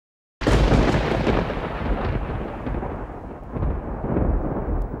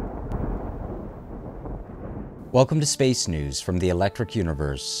Welcome to Space News from the Electric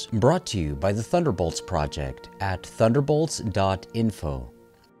Universe, brought to you by the Thunderbolts Project at thunderbolts.info.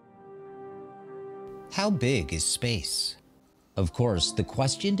 How big is space? Of course, the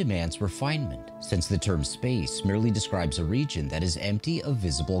question demands refinement, since the term space merely describes a region that is empty of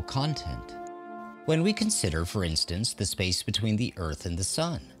visible content. When we consider, for instance, the space between the Earth and the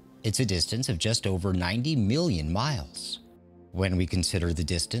Sun, it's a distance of just over 90 million miles. When we consider the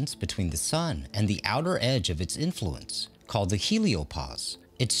distance between the Sun and the outer edge of its influence, called the heliopause,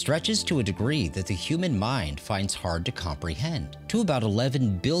 it stretches to a degree that the human mind finds hard to comprehend, to about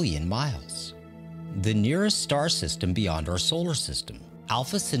 11 billion miles. The nearest star system beyond our solar system,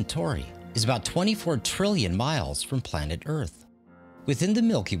 Alpha Centauri, is about 24 trillion miles from planet Earth. Within the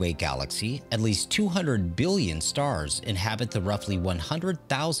Milky Way galaxy, at least 200 billion stars inhabit the roughly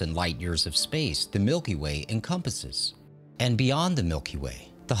 100,000 light-years of space the Milky Way encompasses. And beyond the Milky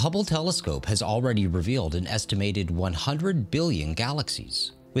Way, the Hubble telescope has already revealed an estimated 100 billion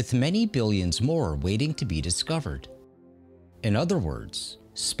galaxies, with many billions more waiting to be discovered. In other words,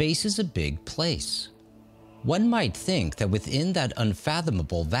 space is a big place. One might think that within that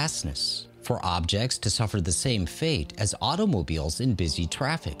unfathomable vastness, for objects to suffer the same fate as automobiles in busy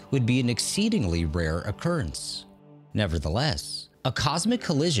traffic would be an exceedingly rare occurrence. Nevertheless, a cosmic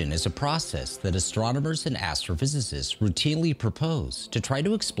collision is a process that astronomers and astrophysicists routinely propose to try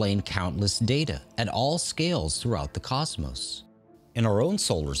to explain countless data at all scales throughout the cosmos. In our own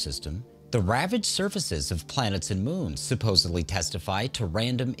solar system, the ravaged surfaces of planets and moons supposedly testify to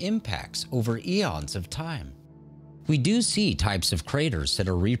random impacts over eons of time. We do see types of craters that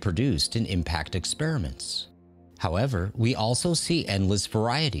are reproduced in impact experiments. However, we also see endless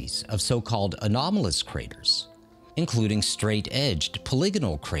varieties of so-called anomalous craters, including straight-edged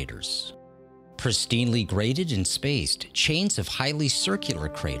polygonal craters, pristinely graded and spaced chains of highly circular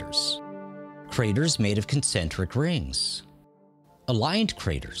craters, craters made of concentric rings, aligned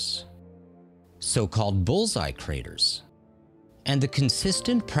craters, so-called bullseye craters, and the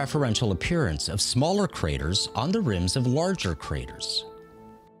consistent preferential appearance of smaller craters on the rims of larger craters.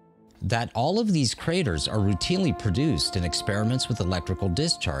 That all of these craters are routinely produced in experiments with electrical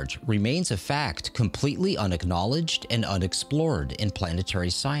discharge remains a fact completely unacknowledged and unexplored in planetary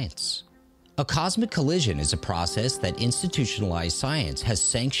science. A cosmic collision is a process that institutionalized science has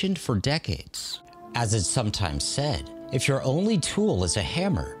sanctioned for decades. As it's sometimes said, if your only tool is a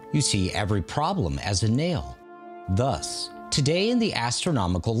hammer, you see every problem as a nail. Thus, today in the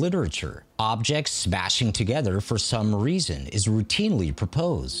astronomical literature, objects smashing together for some reason is routinely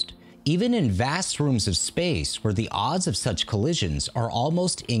proposed, even in vast rooms of space where the odds of such collisions are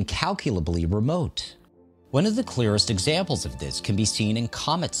almost incalculably remote. One of the clearest examples of this can be seen in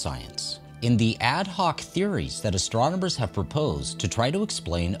comet science, in the ad hoc theories that astronomers have proposed to try to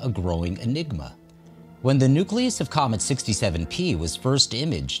explain a growing enigma. When the nucleus of comet 67P was first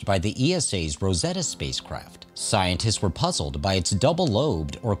imaged by the ESA's Rosetta spacecraft, scientists were puzzled by its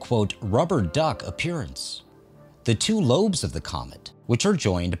double-lobed or quote, rubber duck appearance. The two lobes of the comet, which are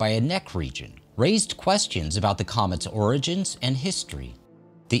joined by a neck region, raised questions about the comet's origins and history.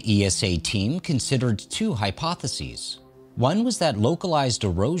 The ESA team considered two hypotheses. One was that localized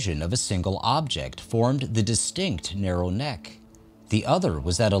erosion of a single object formed the distinct narrow neck. The other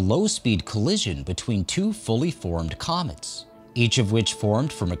was that a low-speed collision between two fully formed comets, each of which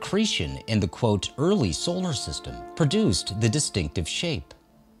formed from accretion in the quote, early solar system, produced the distinctive shape.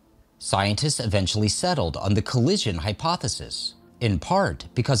 Scientists eventually settled on the collision hypothesis, in part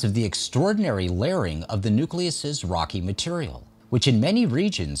because of the extraordinary layering of the nucleus's rocky material, which in many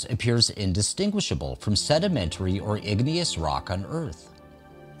regions appears indistinguishable from sedimentary or igneous rock on Earth.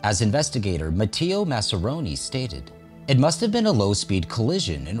 As investigator Matteo Massaroni stated, it must have been a low-speed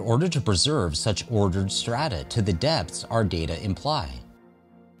collision in order to preserve such ordered strata to the depths our data imply.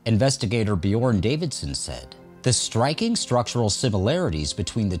 Investigator Bjorn Davidson said, the striking structural similarities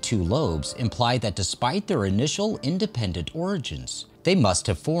between the two lobes imply that despite their initial independent origins, they must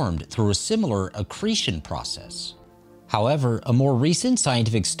have formed through a similar accretion process. However, a more recent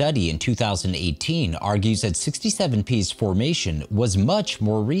scientific study in 2018 argues that 67P's formation was much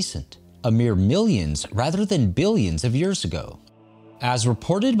more recent, a mere millions rather than billions of years ago. As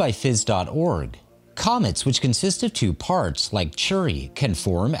reported by phys.org, comets which consist of two parts, like Chury, can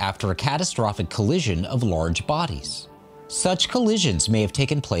form after a catastrophic collision of large bodies. Such collisions may have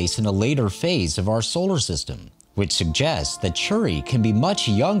taken place in a later phase of our solar system, which suggests that Chury can be much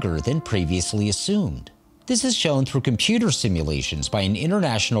younger than previously assumed. This is shown through computer simulations by an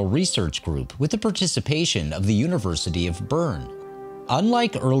international research group with the participation of the University of Bern.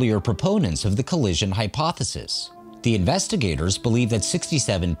 Unlike earlier proponents of the collision hypothesis, The investigators believe that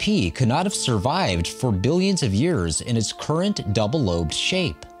 67P could not have survived for billions of years in its current double-lobed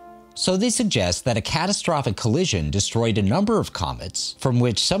shape. So they suggest that a catastrophic collision destroyed a number of comets, from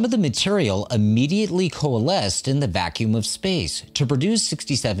which some of the material immediately coalesced in the vacuum of space to produce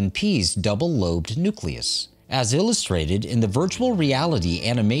 67P's double-lobed nucleus, as illustrated in the virtual reality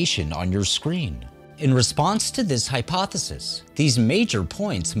animation on your screen. In response to this hypothesis, these major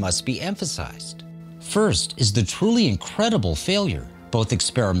points must be emphasized. First is the truly incredible failure, both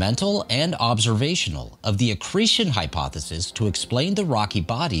experimental and observational, of the accretion hypothesis to explain the rocky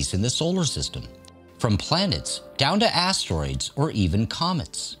bodies in the solar system, from planets down to asteroids or even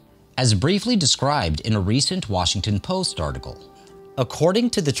comets, as briefly described in a recent Washington Post article. According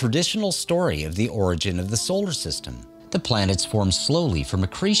to the traditional story of the origin of the solar system, the planets form slowly from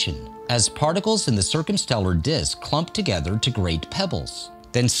accretion, as particles in the circumstellar disk clump together to great pebbles,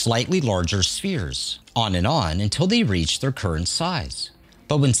 then slightly larger spheres, on and on until they reach their current size.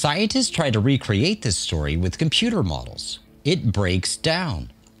 But when scientists try to recreate this story with computer models, it breaks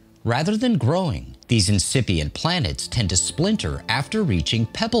down. Rather than growing, these incipient planets tend to splinter after reaching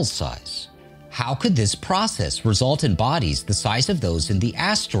pebble size. How could this process result in bodies the size of those in the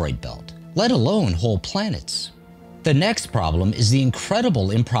asteroid belt, let alone whole planets? The next problem is the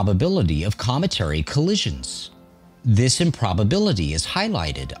incredible improbability of cometary collisions. This improbability is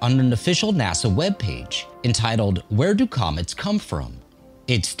highlighted on an official NASA webpage entitled "Where Do Comets Come From?"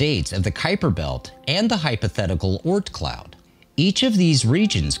 It states of the Kuiper Belt and the hypothetical Oort cloud. Each of these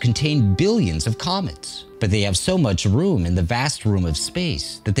regions contain billions of comets, but they have so much room in the vast room of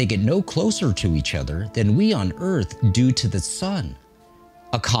space that they get no closer to each other than we on Earth do to the Sun.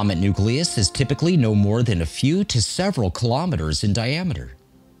 A comet nucleus is typically no more than a few to several kilometers in diameter.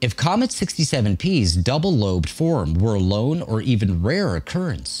 If comet 67P's double-lobed form were a lone or even rare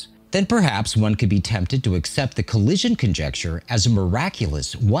occurrence, then perhaps one could be tempted to accept the collision conjecture as a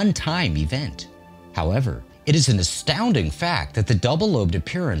miraculous one-time event. However, it is an astounding fact that the double-lobed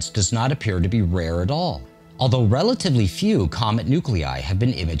appearance does not appear to be rare at all. Although relatively few comet nuclei have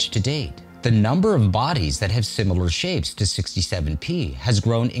been imaged to date, the number of bodies that have similar shapes to 67P has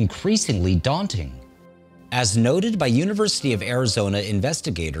grown increasingly daunting. As noted by University of Arizona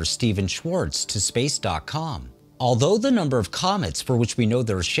investigator Stephen Schwartz to Space.com, although the number of comets for which we know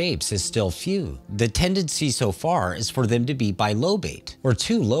their shapes is still few, the tendency so far is for them to be bilobate, or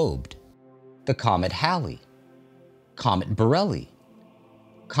two-lobed. The comet Halley, comet Borrelly,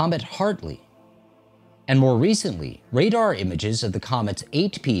 comet Hartley, and more recently, radar images of the comets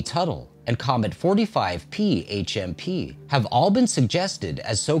 8P Tuttle and comet 45P HMP have all been suggested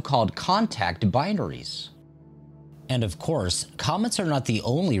as so-called contact binaries. And of course, comets are not the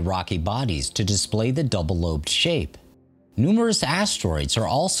only rocky bodies to display the double-lobed shape. Numerous asteroids are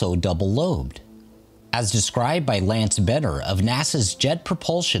also double-lobed. As described by Lance Benner of NASA's Jet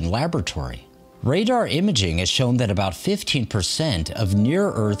Propulsion Laboratory, radar imaging has shown that about 15% of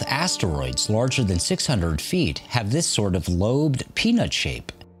near-Earth asteroids larger than 600 feet have this sort of lobed peanut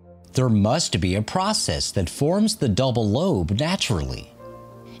shape. There must be a process that forms the double lobe naturally.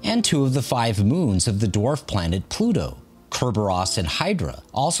 And 2 of the 5 moons of the dwarf planet Pluto, Kerberos and Hydra,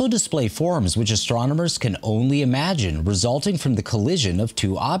 also display forms which astronomers can only imagine resulting from the collision of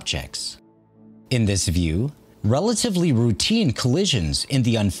 2 objects. In this view, relatively routine collisions in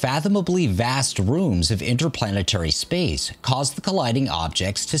the unfathomably vast rooms of interplanetary space cause the colliding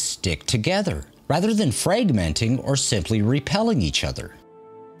objects to stick together, rather than fragmenting or simply repelling each other.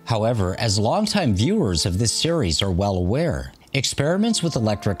 However, as longtime viewers of this series are well aware, experiments with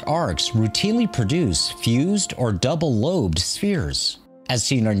electric arcs routinely produce fused or double-lobed spheres, as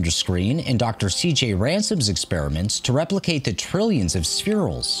seen on your screen in Dr. C.J. Ransom's experiments to replicate the trillions of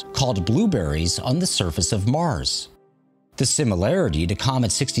spherules, called blueberries, on the surface of Mars. The similarity to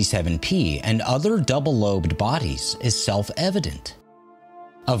comet 67P and other double-lobed bodies is self-evident.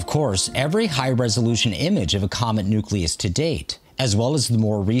 Of course, every high-resolution image of a comet nucleus to date, as well as the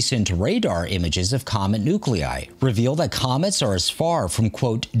more recent radar images of comet nuclei, reveal that comets are as far from,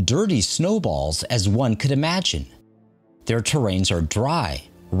 quote, dirty snowballs as one could imagine. Their terrains are dry,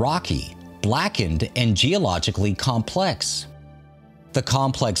 rocky, blackened, and geologically complex. The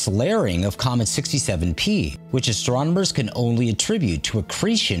complex layering of comet 67P, which astronomers can only attribute to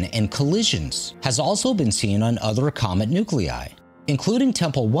accretion and collisions, has also been seen on other comet nuclei, including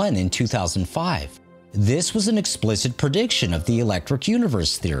Tempel 1 in 2005. This was an explicit prediction of the electric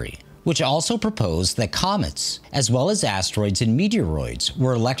universe theory, which also proposed that comets, as well as asteroids and meteoroids,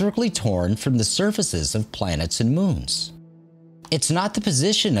 were electrically torn from the surfaces of planets and moons. It's not the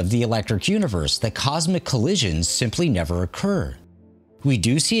position of the electric universe that cosmic collisions simply never occur. We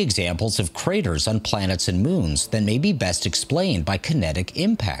do see examples of craters on planets and moons that may be best explained by kinetic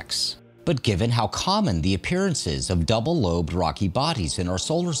impacts. But given how common the appearances of double-lobed rocky bodies in our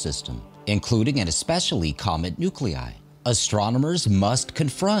solar system, including and especially comet nuclei, astronomers must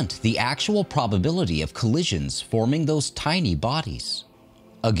confront the actual probability of collisions forming those tiny bodies.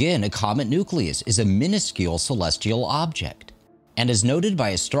 Again, a comet nucleus is a minuscule celestial object, and as noted by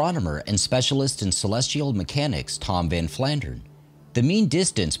astronomer and specialist in celestial mechanics Tom Van Flandern, the mean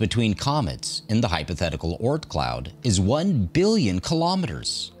distance between comets in the hypothetical Oort cloud is 1 billion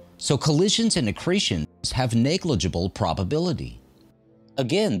kilometers, so collisions and accretions have negligible probability.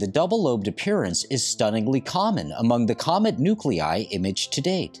 Again, the double-lobed appearance is stunningly common among the comet nuclei imaged to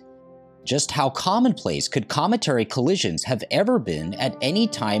date. Just how commonplace could cometary collisions have ever been at any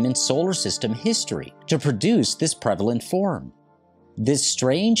time in solar system history to produce this prevalent form? This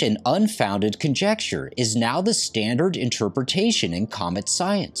strange and unfounded conjecture is now the standard interpretation in comet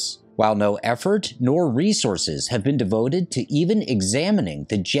science, while no effort nor resources have been devoted to even examining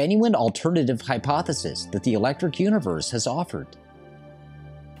the genuine alternative hypothesis that the electric universe has offered.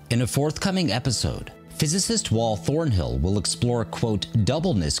 In a forthcoming episode, physicist Wal Thornhill will explore, quote,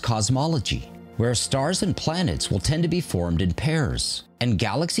 doubleness cosmology, where stars and planets will tend to be formed in pairs, and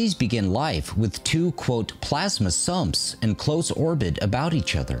galaxies begin life with two, quote, plasma sumps in close orbit about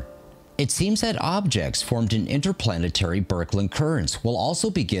each other. It seems that objects formed in interplanetary Birkeland currents will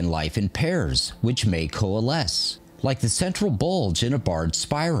also begin life in pairs, which may coalesce, like the central bulge in a barred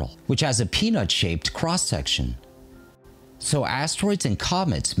spiral, which has a peanut-shaped cross-section. So asteroids and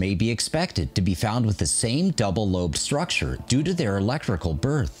comets may be expected to be found with the same double-lobed structure due to their electrical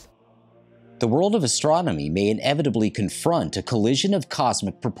birth. The world of astronomy may inevitably confront a collision of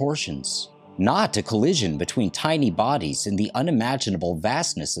cosmic proportions, not a collision between tiny bodies in the unimaginable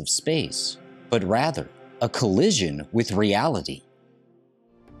vastness of space, but rather a collision with reality.